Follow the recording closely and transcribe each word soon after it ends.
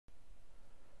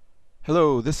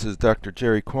Hello, this is Dr.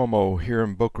 Gerard Cuomo here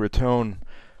in Boca Raton.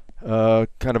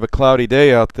 Kind of a cloudy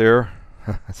day out there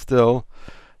still,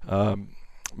 um,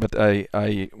 but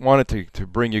I wanted to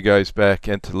bring you guys back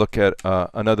and to look at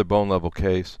another bone level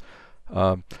case.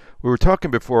 Um, we were talking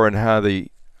before on how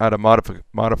to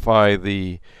modify uh,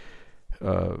 the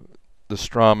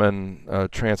Straumann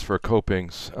transfer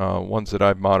copings, ones that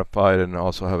I've modified and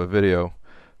also have a video.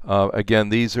 Again,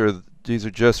 these are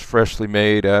just freshly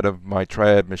made out of my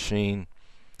Triad machine.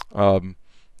 Um,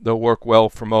 they'll work well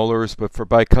for molars, but for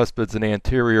bicuspids and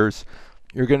anteriors,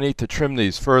 you're going to need to trim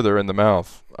these further in the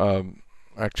mouth.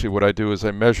 Actually, what I do is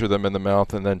I measure them in the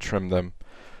mouth and then trim them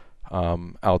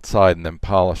outside and then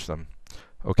polish them.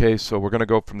 Okay, so we're going to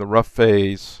go from the rough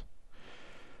phase,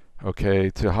 okay,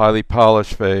 to highly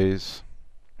polished phase.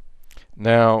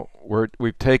 Now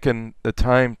we've taken the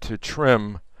time to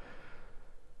trim,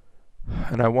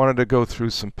 and I wanted to go through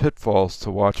some pitfalls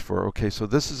to watch for. Okay, so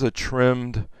this is a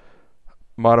trimmed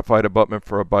modified abutment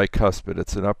for a bicuspid.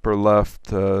 It's an upper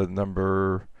left,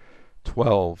 number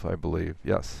 12, I believe.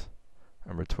 Yes,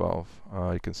 number 12.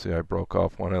 You can see I broke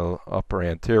off one of the upper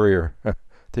anterior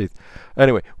teeth.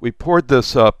 Anyway, we poured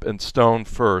this up in stone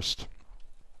first,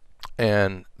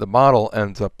 and the model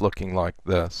ends up looking like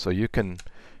this. So you can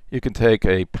take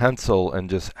a pencil and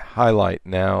just highlight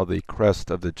now the crest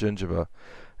of the gingiva,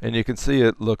 and you can see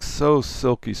it looks so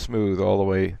silky smooth all the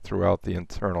way throughout the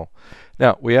internal.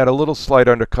 Now, we had a little slight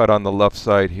undercut on the left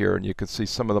side here, and you can see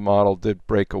some of the model did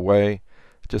break away,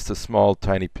 just a small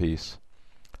tiny piece.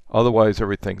 Otherwise,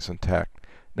 everything's intact.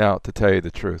 Now, to tell you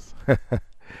the truth,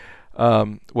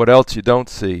 what else you don't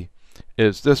see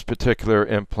is this particular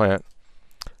implant,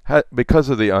 because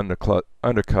of the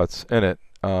undercuts in it,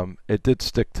 it did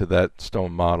stick to that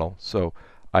stone model. So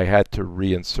I had to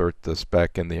reinsert this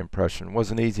back in the impression. It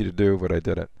wasn't easy to do, but I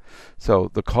did it.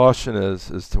 So the caution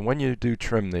is to when you do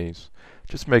trim these,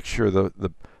 just make sure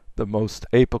the most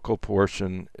apical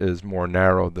portion is more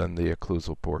narrow than the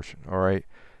occlusal portion, all right?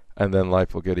 And then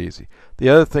life will get easy. The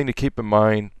other thing to keep in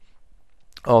mind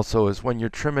also is when you're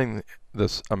trimming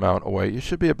this amount away, you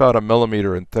should be about 1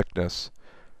 millimeter in thickness,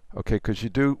 okay, because you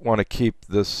do want to keep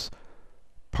this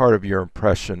part of your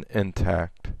impression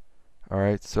intact, all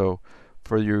right? So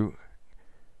for your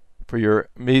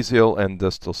mesial and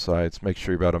distal sides, make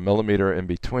sure you're about 1 millimeter in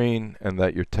between and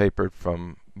that you're tapered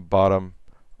from bottom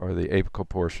or the apical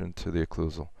portion to the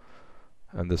occlusal.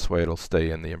 And this way it'll stay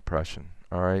in the impression,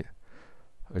 all right?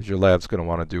 As your lab's going to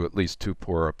want to do at least 2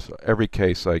 pour-ups. Every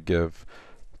case I give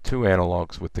 2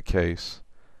 analogs with the case.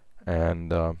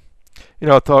 And, you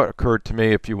know, a thought occurred to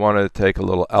me if you wanted to take a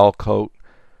little Al coat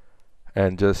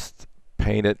and just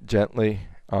paint it gently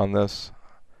on this.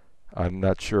 I'm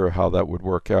not sure how that would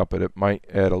work out, but it might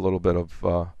add a little bit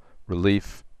of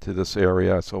relief to this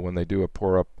area. So when they do a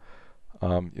pour-up,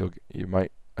 you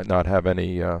might not have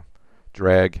any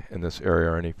drag in this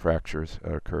area or any fractures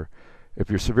that occur. If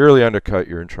you're severely undercut,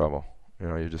 you're in trouble. You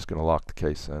know, you're just going to lock the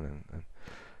case in, and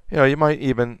you know, you might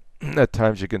even at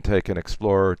times you can take an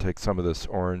Explorer, take some of this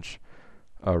orange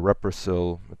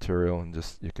Reprosil material, and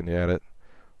just you can add it,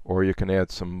 or you can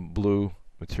add some blue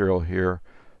material here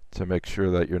to make sure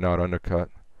that you're not undercut,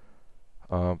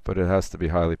 but it has to be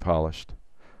highly polished.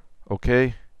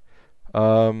 Okay,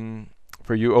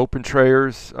 for you open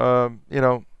trayers, you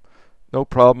know, no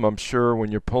problem, I'm sure,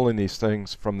 when you're pulling these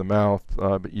things from the mouth,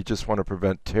 but you just want to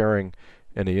prevent tearing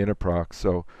in the interprox.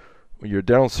 So your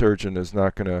dental surgeon is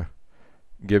not going to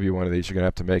give you one of these. You're going to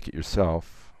have to make it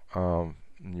yourself. You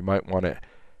might want to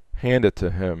hand it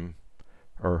to him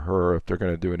or her if they're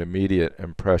going to do an immediate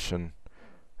impression.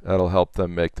 That'll help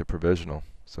them make the provisional.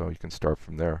 So you can start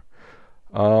from there.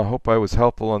 Hope I was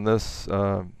helpful on this.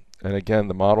 And again,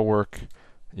 the model work,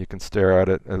 you can stare at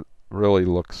it. It really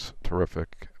looks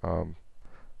terrific. I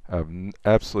have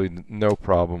absolutely no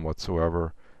problem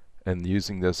whatsoever in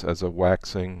using this as a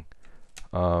waxing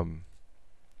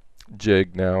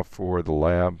jig now for the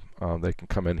lab. They can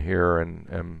come in here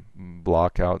and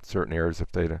block out certain areas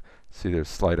if they see there's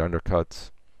slight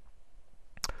undercuts.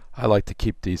 I like to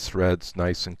keep these threads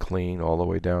nice and clean all the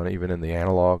way down, even in the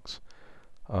analogs.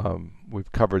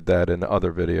 We've covered that in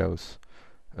other videos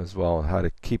as well, how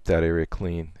to keep that area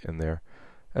clean in there.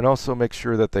 And also make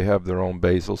sure that they have their own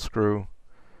basal screw.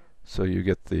 So you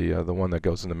get the one that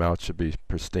goes in the mouth should be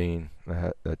pristine.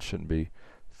 That shouldn't be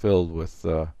filled with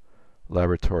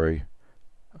laboratory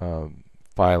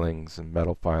filings and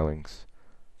metal filings.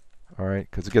 All right,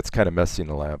 because it gets kind of messy in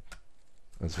the lab,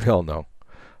 as we all know.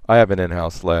 I have an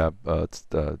in-house lab. It's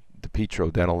the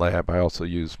DePietro Dental Lab. I also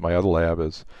use my other lab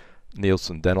as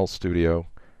Nielsen Dental Studio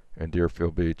in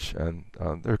Deerfield Beach, and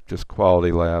they're just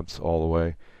quality labs all the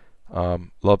way.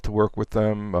 Love to work with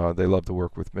them. They love to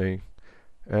work with me.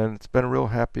 And it's been a real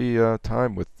happy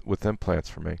time with implants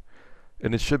for me.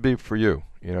 And it should be for you.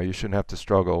 You know, you shouldn't have to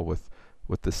struggle with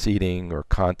the seating or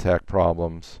contact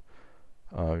problems.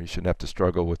 You shouldn't have to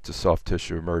struggle with the soft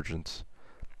tissue emergence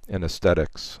and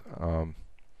aesthetics.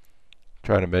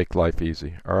 Trying to make life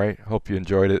easy. All right. Hope you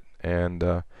enjoyed it.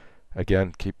 And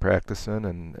again, keep practicing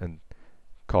and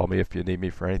call me if you need me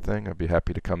for anything. I'd be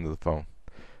happy to come to the phone.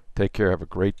 Take care. Have a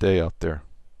great day out there.